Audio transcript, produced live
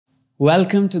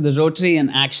Welcome to the Rotary in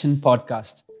Action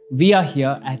podcast. We are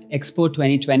here at Expo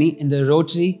 2020 in the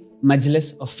Rotary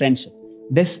Majlis of Friendship.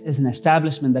 This is an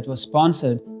establishment that was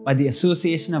sponsored by the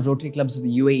Association of Rotary Clubs of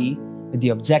the UAE with the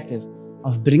objective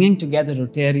of bringing together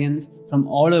Rotarians from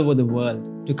all over the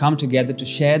world to come together to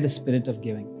share the spirit of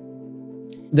giving.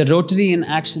 The Rotary in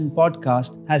Action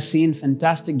podcast has seen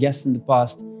fantastic guests in the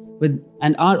past,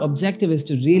 and our objective is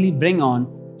to really bring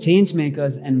on change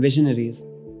makers and visionaries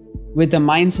with a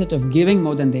mindset of giving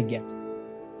more than they get.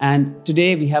 And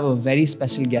today we have a very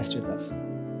special guest with us.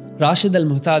 Rashed Al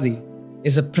Muhtadi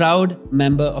is a proud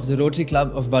member of the Rotary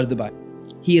Club of Dubai.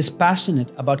 He is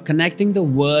passionate about connecting the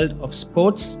world of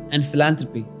sports and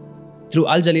philanthropy through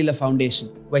Jalila Foundation,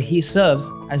 where he serves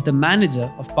as the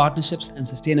manager of partnerships and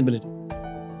sustainability.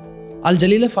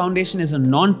 Jalila Foundation is a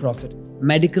non-profit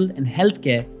medical and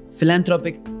healthcare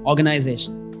philanthropic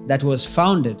organization that was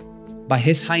founded by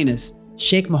His Highness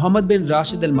Sheikh Mohammed bin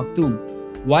Rashed Al Maktoum,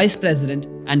 Vice President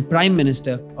and Prime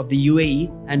Minister of the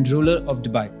UAE and ruler of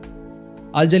Dubai.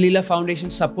 Jalila Foundation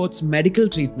supports medical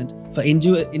treatment for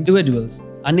individuals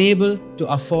unable to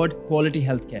afford quality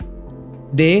healthcare.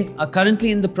 They are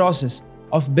currently in the process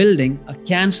of building a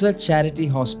cancer charity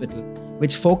hospital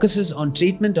which focuses on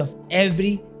treatment of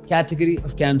every category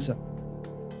of cancer.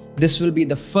 This will be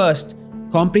the first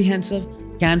comprehensive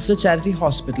cancer charity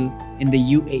hospital in the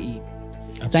UAE.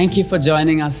 Absolutely. Thank you for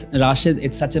joining us, Rashed.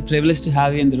 It's such a privilege to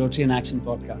have you in the Rotary in Action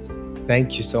podcast.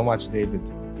 Thank you so much, David.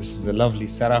 This is a lovely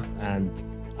setup, and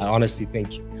I honestly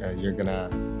think you're going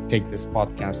to take this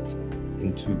podcast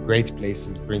into great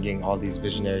places, bringing all these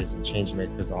visionaries and change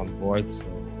makers on board. So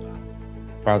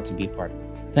proud to be part of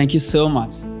it. Thank you so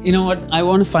much. You know what? I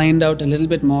want to find out a little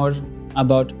bit more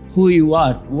about who you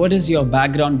are. What is your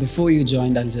background before you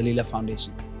joined Jalila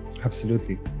Foundation?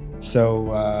 Absolutely.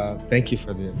 So thank you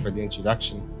for the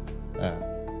introduction.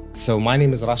 So my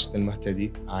name is Rashed Al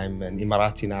Muhtadi. I'm an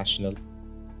Emirati national.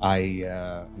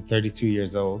 I'm 32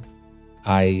 years old.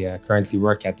 I currently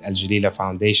work at Jalila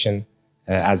Foundation,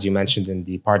 as you mentioned, in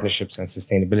the partnerships and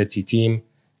sustainability team,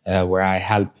 where I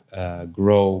help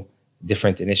grow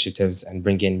different initiatives and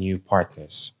bring in new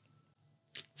partners.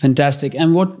 Fantastic.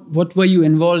 And what were you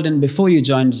involved in before you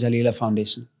joined Jalila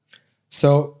Foundation?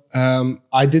 So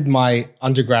I did my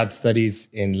undergrad studies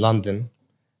in London,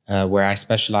 where I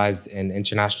specialized in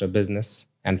international business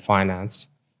and finance.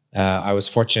 I was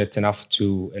fortunate enough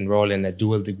to enroll in a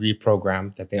dual degree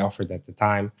program that they offered at the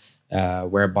time,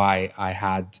 whereby I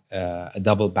had a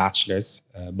double bachelor's,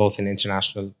 both in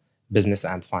international business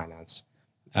and finance.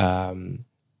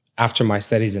 After my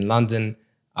studies in London,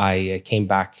 I came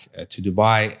back to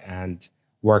Dubai and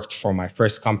worked for my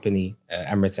first company,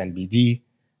 Emirates NBD.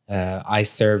 I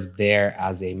served there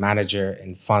as a manager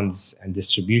in funds and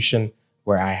distribution,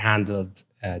 where I handled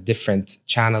different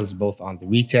channels, both on the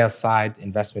retail side,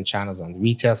 investment channels on the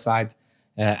retail side,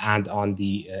 and on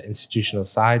the institutional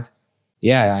side.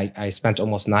 Yeah, I spent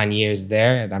almost 9 years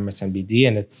there at Emirates NBD,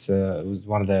 and it was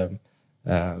one of the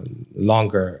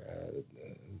longer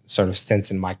sort of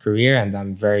stints in my career, and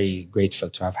I'm very grateful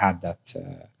to have had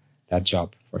that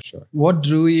job for sure. What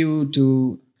drew you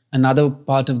to another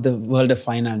part of the world of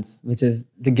finance, which is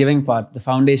the giving part, the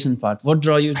foundation part? What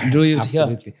drew you to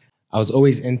Absolutely. here? I was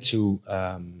always into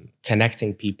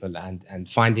connecting people and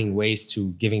finding ways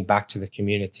to giving back to the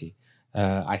community.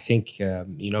 I think,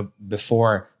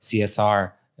 before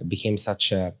CSR became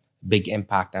such a big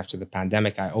impact after the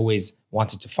pandemic, I always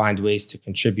wanted to find ways to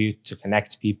contribute, to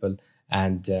connect people,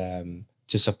 and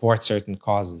to support certain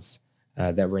causes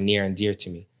that were near and dear to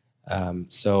me.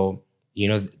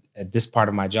 At this part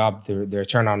of my job, the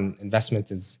return on investment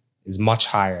is much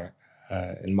higher,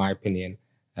 in my opinion,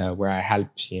 where I help,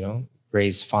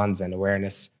 raise funds and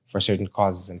awareness for certain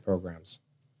causes and programs.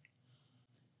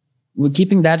 We're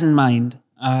keeping that in mind.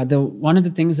 One of the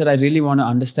things that I really want to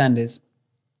understand is,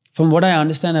 from what I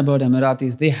understand about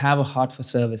Emiratis, they have a heart for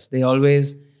service. They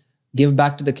always give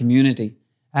back to the community.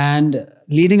 And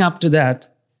leading up to that,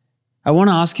 I want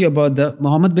to ask you about the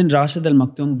Mohammed bin Rashed Al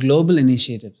Maktoum Global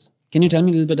Initiatives. Can you tell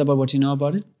me a little bit about what you know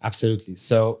about it? Absolutely.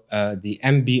 So the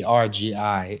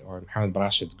MBRGI, or Mohammed bin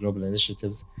Rashed Global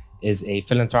Initiatives, is a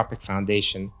philanthropic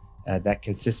foundation that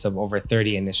consists of over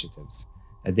 30 initiatives.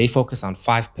 They focus on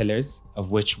 5 pillars,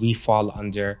 of which we fall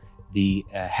under the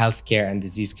healthcare and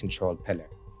disease control pillar.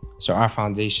 So our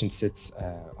foundation sits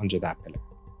under that pillar.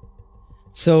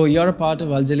 So you're a part of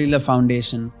Jalila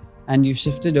Foundation, and you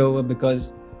shifted over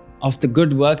because of the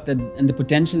good work and the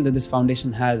potential that this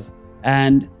foundation has.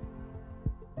 And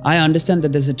I understand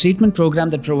that there's a treatment program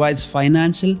that provides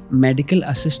financial medical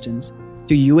assistance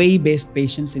to UAE-based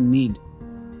patients in need.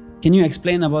 Can you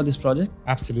explain about this project?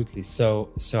 Absolutely. So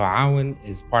Awan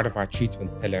is part of our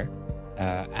treatment pillar.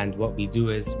 And what we do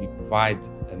is we provide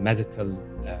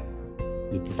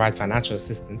we provide financial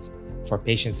assistance for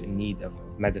patients in need of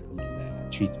medical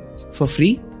treatment. For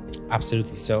free?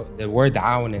 Absolutely. So the word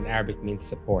Awan in Arabic means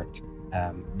support.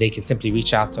 They can simply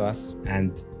reach out to us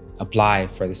and apply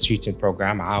for this treatment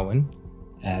program, Awan.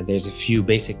 There's a few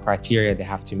basic criteria they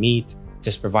have to meet.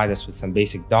 Just provide us with some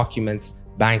basic documents,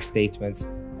 bank statements,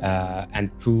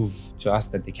 and prove to us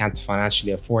that they can't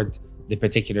financially afford the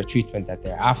particular treatment that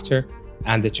they're after.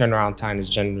 And the turnaround time is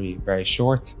generally very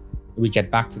short. We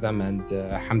get back to them, and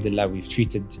alhamdulillah, we've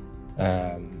treated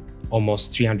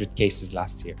almost 300 cases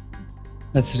last year.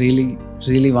 That's really,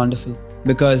 really wonderful,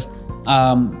 because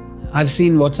I've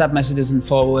seen WhatsApp messages and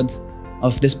forwards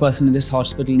of this person in this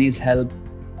hospital needs help.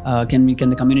 Can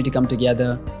the community come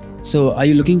together? So are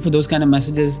you looking for those kind of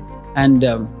messages? And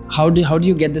how do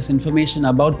you get this information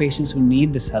about patients who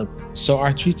need this help? So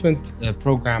our treatment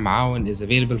program, Awan, is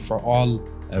available for all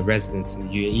residents in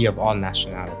the UAE of all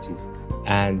nationalities.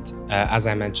 And as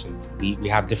I mentioned, we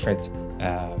have different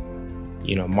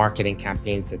marketing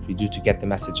campaigns that we do to get the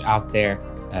message out there.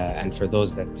 And for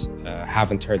those that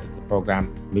haven't heard of the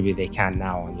program, maybe they can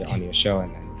now on your show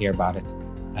and hear about it.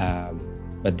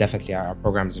 But definitely our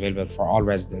program is available for all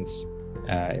residents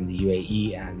in the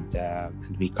UAE,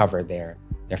 and we cover their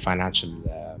financial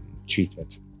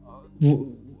treatment.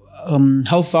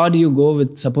 How far do you go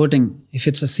with supporting if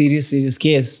it's a serious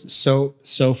case? So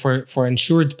for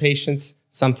insured patients,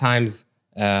 sometimes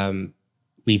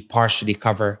we partially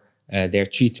cover their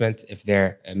treatment. If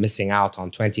they're missing out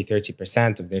on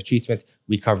 20-30% of their treatment,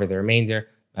 we cover the remainder.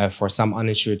 For some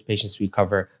uninsured patients, we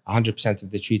cover 100%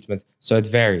 of the treatment. So it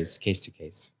varies case to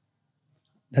case.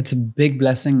 That's a big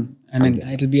blessing, and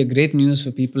it'll be a great news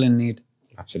for people in need.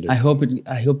 Absolutely.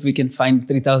 I hope we can find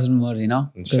 3,000 more,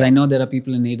 because I know there are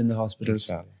people in need in the hospitals.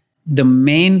 Inshallah. The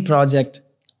main project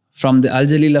from the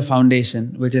Jalila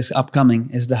Foundation, which is upcoming,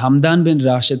 is the Hamdan bin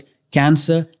Rashed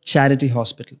Cancer Charity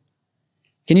Hospital.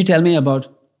 Can you tell me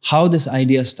about how this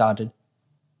idea started,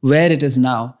 where it is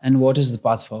now, and what is the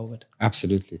path forward?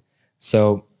 Absolutely.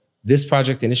 So this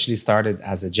project initially started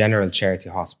as a general charity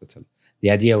hospital. The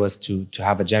idea was to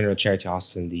have a general charity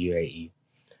hospital in the UAE.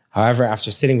 However, after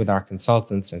sitting with our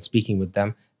consultants and speaking with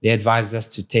them, they advised us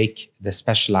to take the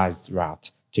specialized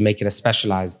route, to make it a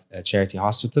specialized charity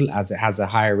hospital, as it has a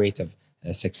higher rate of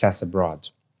success abroad.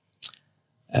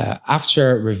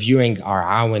 After reviewing our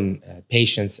Awan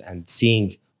patients and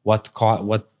seeing what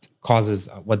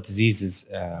diseases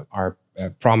are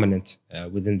prominent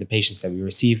within the patients that we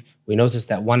receive, we noticed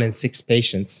that 1 in 6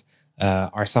 patients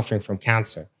are suffering from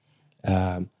cancer.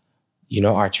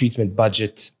 Our treatment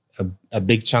budget, a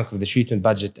big chunk of the treatment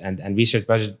budget and research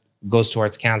budget goes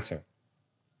towards cancer.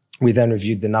 We then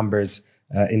reviewed the numbers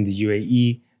in the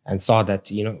UAE and saw that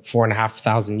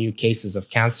 4,500 new cases of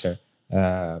cancer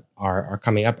are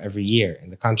coming up every year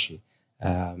in the country.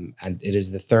 And it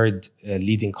is the third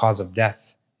leading cause of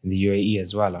death in the UAE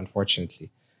as well,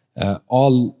 unfortunately.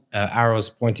 All arrows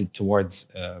pointed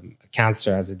towards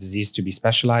cancer as a disease to be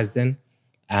specialized in.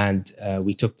 And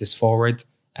we took this forward,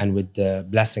 and with the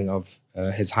blessing of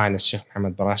His Highness Sheikh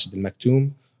Mohammed bin Rashed Al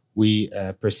Muhtadi, we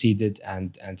proceeded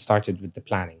and started with the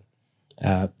planning.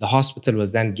 The hospital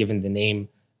was then given the name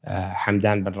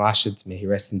Hamdan bin Rashed, may he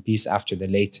rest in peace, after the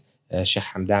late Sheikh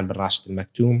Hamdan bin Rashed Al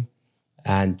Muhtadi.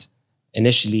 And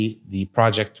initially, the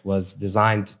project was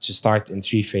designed to start in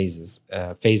 3 phases.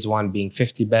 Phase 1 being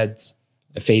 50 beds,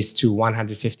 phase 2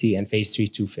 150, and phase 3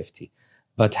 250.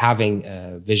 But having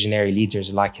visionary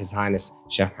leaders like His Highness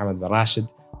Sheikh Mohammed bin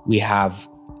Rashed, we have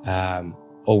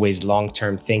always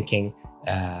long-term thinking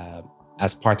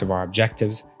as part of our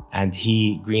objectives. And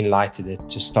he green-lighted it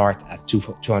to start at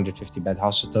 250-bed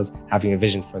hospitals, having a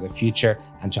vision for the future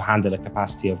and to handle a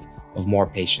capacity of more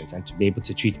patients and to be able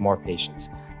to treat more patients.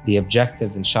 The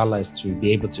objective, inshallah, is to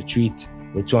be able to treat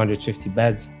with 250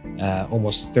 beds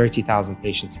almost 30,000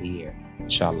 patients a year,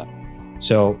 inshallah.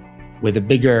 So with a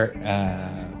bigger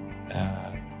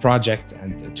project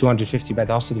and a 250-bed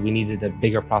hospital, we needed a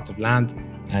bigger plot of land,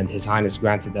 and His Highness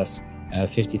granted us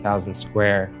 50,000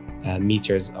 square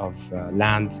meters of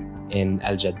land in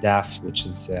Al Jaddaf, which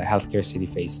is Healthcare City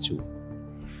Phase 2.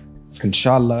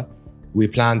 Inshallah, we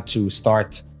plan to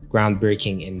start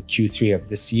groundbreaking in Q3 of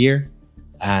this year,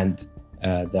 and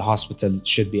the hospital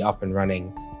should be up and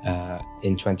running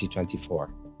in 2024,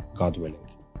 God willing.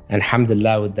 And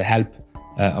alhamdulillah, with the help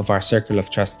of our circle of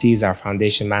trustees, our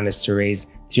foundation managed to raise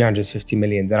 350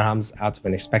 million dirhams out of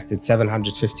an expected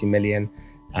 750 million.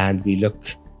 And we look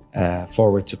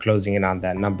forward to closing in on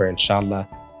that number, inshallah,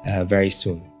 very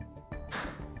soon.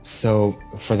 So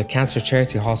for the Cancer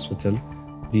Charity Hospital,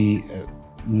 the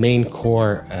main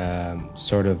core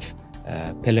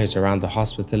pillars around the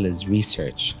hospital is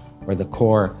research, or the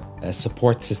core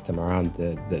support system around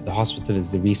the hospital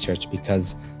is the research,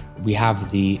 because we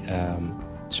have the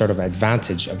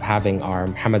advantage of having our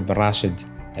Mohammed bin Rashid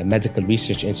Medical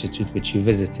Research Institute, which you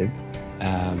visited,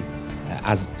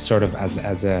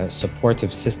 as a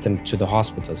supportive system to the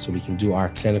hospital, so we can do our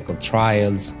clinical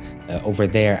trials over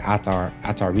there at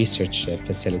our research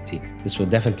facility. This will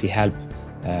definitely help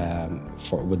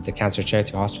with the Cancer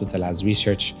Charity Hospital, as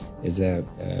research is an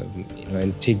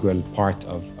integral part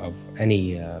of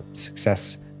any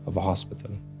success of a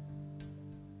hospital.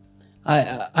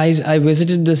 I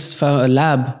visited this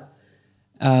lab,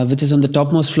 which is on the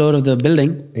topmost floor of the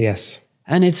building. Yes.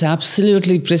 And it's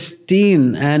absolutely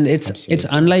pristine, and it's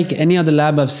unlike any other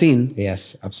lab I've seen.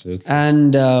 Yes, absolutely.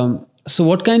 And so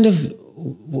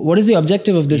what is the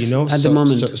objective of this at the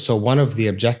moment? So one of the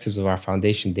objectives of our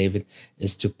foundation, David,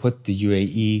 is to put the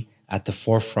UAE at the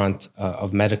forefront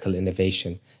of medical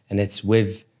innovation. And it's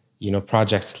with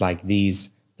projects like these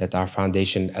that our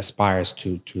foundation aspires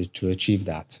to achieve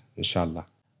that, inshallah.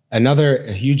 Another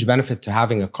huge benefit to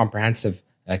having a comprehensive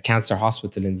cancer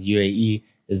hospital in the UAE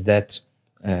is that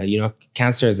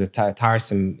cancer is a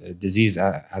tiresome disease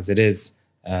as it is,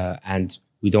 and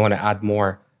we don't want to add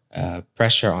more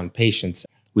pressure on patients.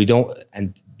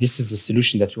 And this is the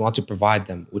solution that we want to provide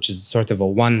them, which is sort of a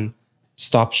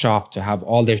one-stop shop to have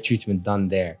all their treatment done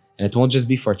there. And it won't just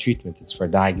be for treatment; it's for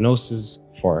diagnosis,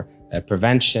 for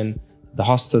prevention. The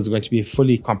hospital is going to be a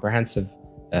fully comprehensive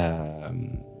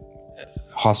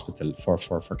hospital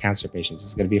for cancer patients.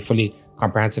 It's going to be a fully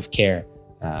comprehensive care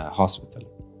hospital.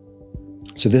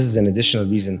 So this is an additional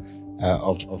reason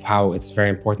of how it's very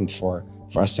important for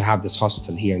us to have this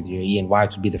hospital here in the UAE, and why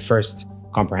it would be the first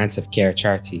comprehensive care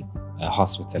charity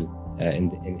hospital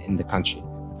in the country.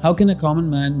 How can a common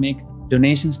man make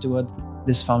donations toward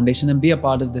this foundation and be a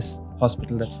part of this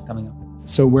hospital that's coming up?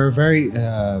 So we're a very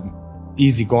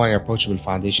easygoing, approachable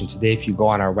foundation. Today, if you go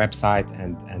on our website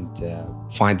and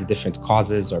find the different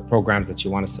causes or programs that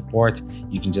you want to support,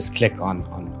 you can just click on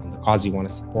the cause you want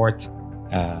to support,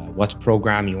 what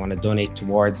program you want to donate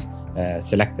towards,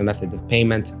 select the method of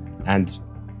payment, and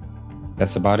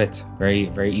that's about it. Very,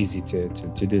 very easy to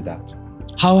do that.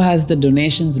 How has the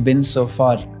donations been so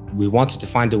far? We wanted to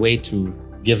find a way to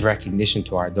give recognition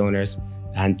to our donors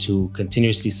and to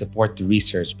continuously support the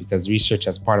research, because research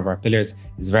as part of our pillars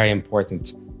is very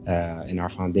important in our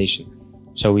foundation.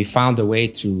 So we found a way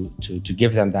to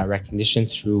give them that recognition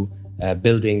through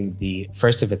building the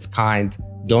first of its kind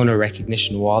donor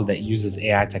recognition wall that uses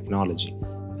AI technology.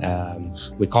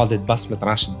 We called it Basmat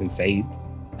Rashed bin Said.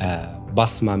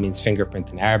 Basma means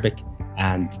fingerprint in Arabic,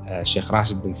 and Sheikh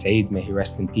Rashed bin Said, may he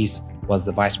rest in peace, was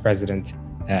the vice president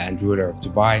and ruler of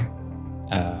Dubai.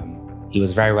 He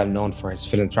was very well known for his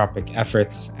philanthropic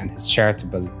efforts and his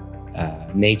charitable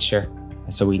nature,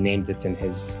 so we named it in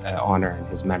his honor and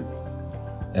his memory.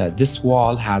 This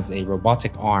wall has a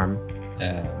robotic arm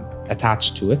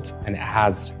attached to it, and it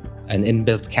has an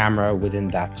inbuilt camera within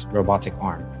that robotic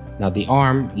arm. Now, the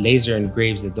arm laser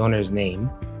engraves the donor's name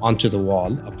onto the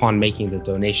wall upon making the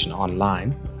donation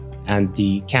online, and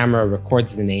the camera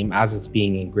records the name as it's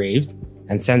being engraved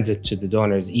and sends it to the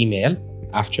donor's email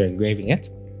after engraving it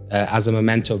as a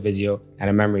memento video and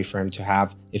a memory for him to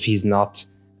have if he's not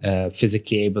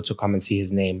physically able to come and see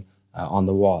his name on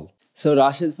the wall. So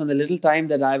Rashed, from the little time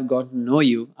that I've got to know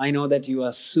you, I know that you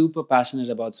are super passionate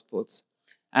about sports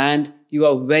and you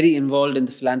are very involved in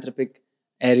the philanthropic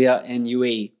area in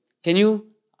UAE. Can you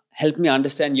help me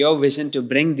understand your vision to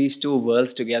bring these two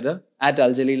worlds together at Al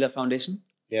Jalila Foundation?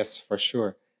 Yes, for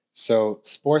sure. So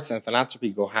sports and philanthropy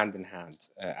go hand in hand.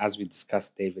 As we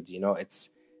discussed, David,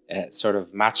 it's sort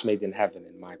of match made in heaven,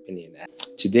 in my opinion.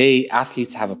 Today,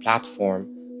 athletes have a platform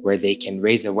where they can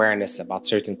raise awareness about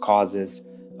certain causes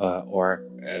or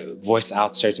voice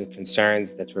out certain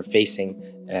concerns that we're facing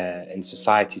in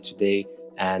society today.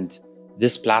 And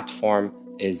this platform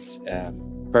is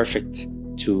perfect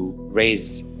to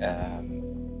raise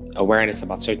awareness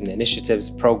about certain initiatives,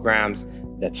 programs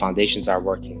that foundations are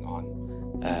working on.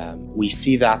 We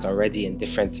see that already in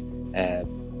different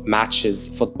matches,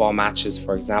 football matches,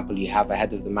 for example. You have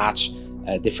ahead of the match,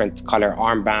 different color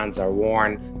armbands are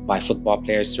worn by football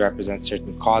players to represent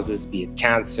certain causes, be it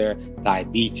cancer,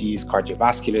 diabetes,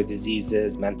 cardiovascular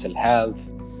diseases, mental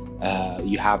health.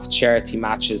 You have charity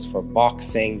matches for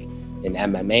boxing, in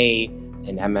MMA.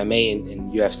 In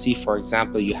UFC, for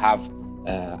example, you have,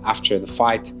 after the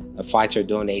fight, a fighter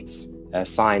donates a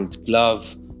signed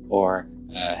glove or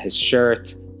his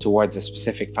shirt towards a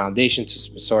specific foundation to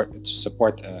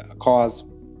support a cause.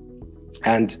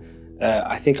 And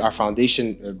I think our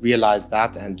foundation realized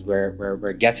that, and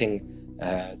we're getting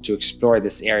to explore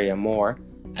this area more.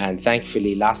 And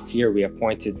thankfully, last year we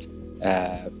appointed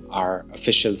our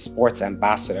official sports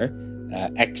ambassador,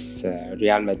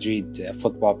 ex-Real Madrid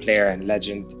football player and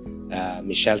legend,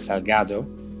 Michel Salgado,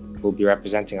 who will be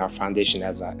representing our foundation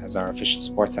as our official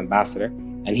sports ambassador.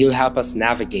 And he'll help us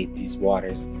navigate these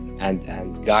waters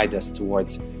and guide us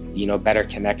towards, better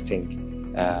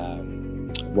connecting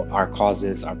our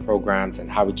causes, our programs, and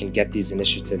how we can get these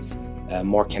initiatives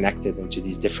more connected into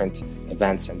these different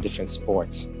events and different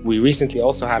sports. We recently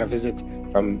also had a visit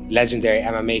from legendary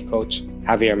MMA coach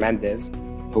Javier Mendez,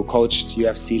 who coached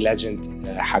UFC legend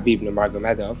Khabib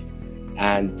Nurmagomedov.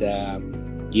 And,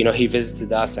 he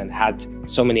visited us and had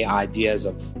so many ideas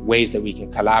of ways that we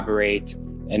can collaborate,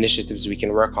 initiatives we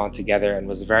can work on together, and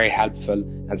was very helpful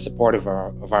and supportive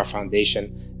of our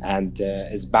foundation, and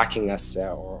is backing us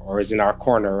or is in our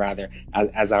corner rather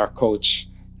as our coach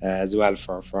as well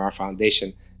for our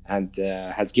foundation, and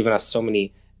has given us so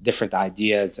many different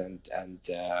ideas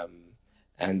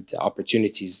and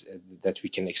opportunities that we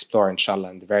can explore, inshallah,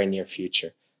 in the very near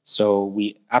future. So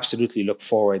we absolutely look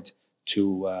forward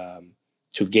to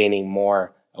gaining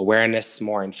more awareness,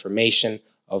 more information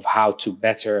of how to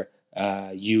better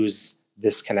use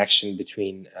this connection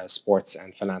between sports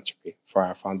and philanthropy for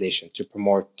our foundation to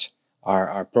promote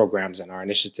our programs and our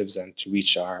initiatives and to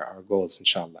reach our goals,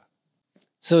 inshallah.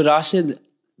 So Rashed,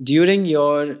 during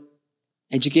your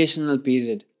educational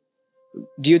period,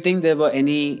 do you think there were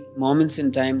any moments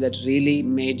in time that really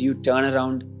made you turn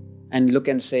around and look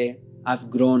and say, I've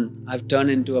grown, I've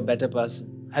turned into a better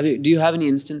person? Do you have any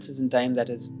instances in time that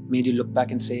has made you look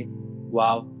back and say,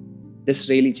 wow, this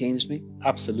really changed me?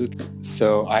 Absolutely.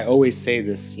 So I always say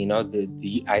this,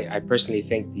 I personally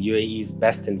think the UAE's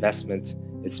best investment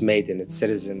it's made in its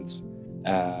citizens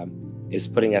is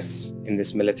putting us in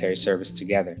this military service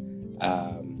together,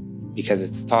 because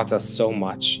it's taught us so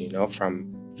much,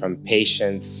 from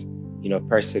patience,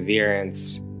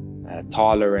 perseverance,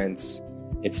 tolerance.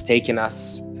 It's taken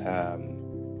us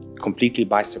completely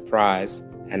by surprise.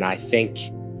 And I think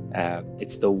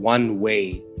it's the one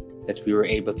way that we were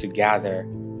able to gather,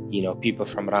 people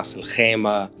from Ras Al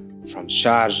Khaimah, from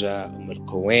Sharjah, Al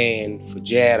Quwain,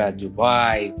 Fujairah,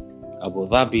 Dubai, Abu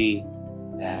Dhabi,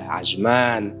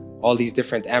 Ajman, all these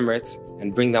different emirates,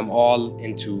 and bring them all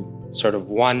into sort of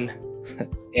one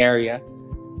area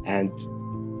and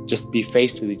just be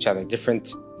faced with each other.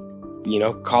 Different,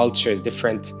 cultures,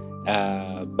 different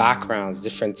backgrounds,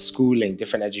 different schooling,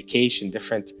 different education,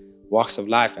 different walks of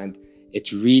life. And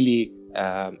it really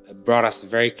brought us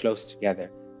very close together.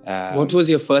 What was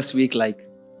your first week like?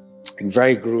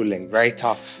 Very grueling, very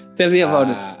tough. Tell me about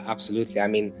it. Absolutely. I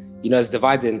mean, it's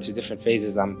divided into different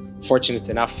phases. I'm fortunate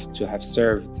enough to have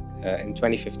served in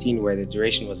 2015, where the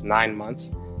duration was 9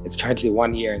 months. It's currently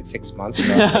 1 year and 6 months.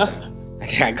 So I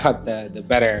think I got the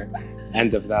better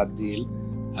end of that deal.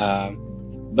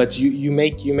 But you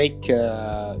make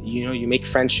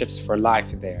friendships for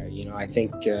life there. I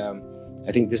think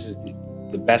this is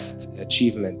the best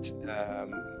achievement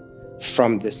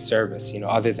from this service.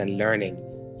 Other than learning,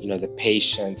 the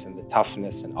patience and the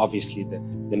toughness, and obviously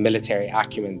the military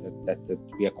acumen that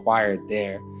we acquired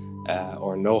there,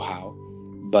 or know-how.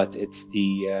 But it's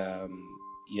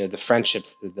the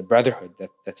friendships, the brotherhood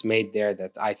that's made there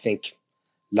that I think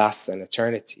lasts an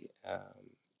eternity.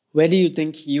 Where do you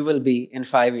think you will be in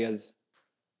 5 years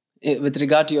with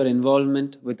regard to your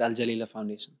involvement with Al Jalila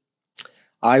Foundation?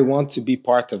 I want to be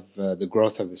part of the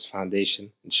growth of this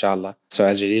foundation, inshallah. So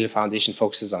Al Jalila Foundation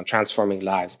focuses on transforming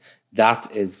lives.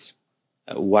 That is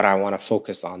what I want to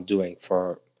focus on doing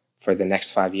for the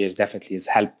next 5 years. Definitely is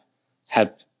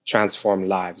help transform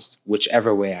lives,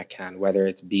 whichever way I can, whether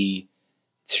it be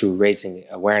through raising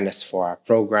awareness for our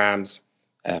programs,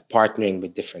 partnering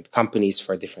with different companies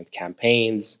for different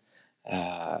campaigns,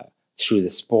 through the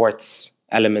sports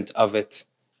element of it,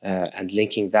 and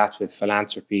linking that with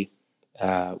philanthropy.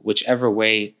 Whichever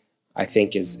way, I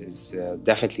think is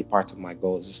definitely part of my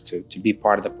goals, is to be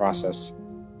part of the process,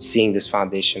 seeing this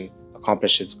foundation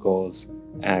accomplish its goals.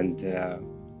 And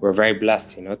we're very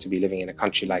blessed, to be living in a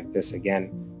country like this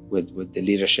again, with the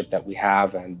leadership that we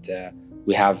have. And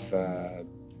we have,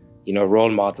 role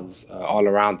models all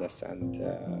around us. And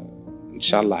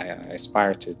inshallah, I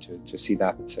aspire to see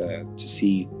that, to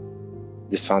see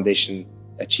this foundation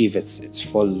achieve its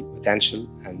full potential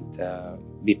and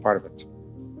be part of it.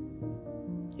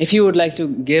 If you would like to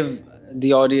give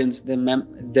the audience,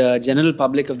 the general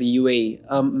public of the UAE,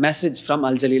 a message from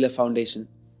Al Jalila Foundation,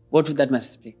 what would that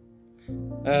message be?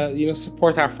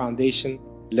 Support our foundation,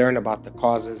 learn about the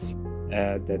causes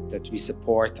that we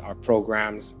support, our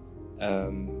programs,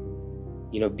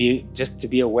 just to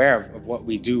be aware of what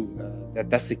we do.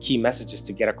 That's the key message, is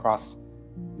to get across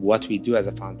what we do as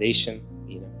a foundation.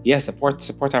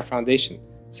 Support our foundation,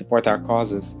 support our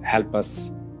causes, help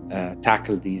us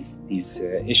tackle these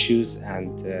issues,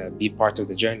 and be part of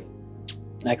the journey.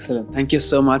 Excellent. Thank you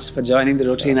so much for joining the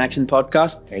Rotary in Action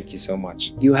podcast. Thank you so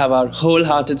much. You have our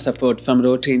wholehearted support from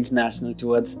Rotary International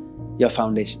towards your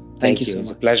foundation. Thank you so much. It's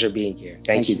a pleasure being here.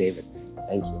 Thank you, David.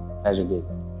 Thank you. Pleasure being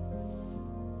here.